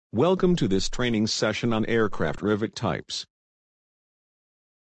Welcome to this training session on aircraft rivet types.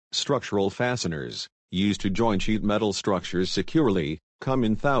 Structural fasteners, used to join sheet metal structures securely, come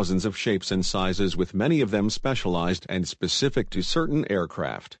in thousands of shapes and sizes, with many of them specialized and specific to certain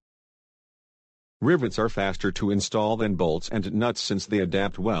aircraft. Rivets are faster to install than bolts and nuts since they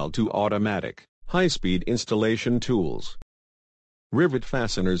adapt well to automatic, high-speed installation tools. Rivet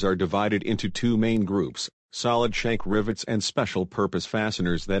fasteners are divided into two main groups: solid shank rivets and special purpose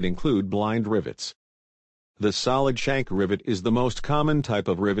fasteners that include blind rivets. The solid shank rivet is the most common type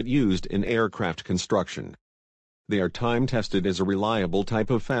of rivet used in aircraft construction. They are time-tested as a reliable type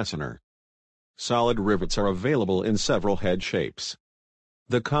of fastener. Solid rivets are available in several head shapes.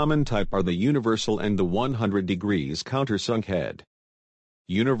 The common type are the universal and the 100 degrees countersunk head.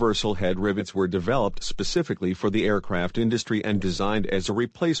 Universal head rivets were developed specifically for the aircraft industry and designed as a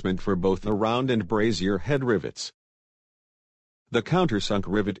replacement for both the round and brazier head rivets. The countersunk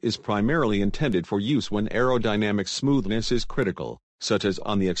rivet is primarily intended for use when aerodynamic smoothness is critical, such as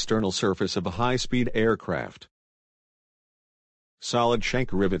on the external surface of a high-speed aircraft. Solid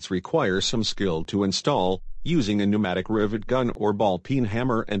shank rivets require some skill to install, using a pneumatic rivet gun or ball-peen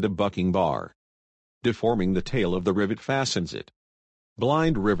hammer and a bucking bar. Deforming the tail of the rivet fastens it.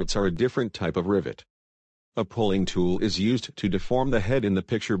 Blind rivets are a different type of rivet. A pulling tool is used to deform the head in the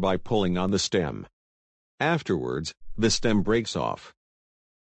picture by pulling on the stem. Afterwards, the stem breaks off.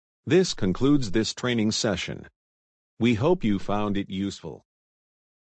 This concludes this training session. We hope you found it useful.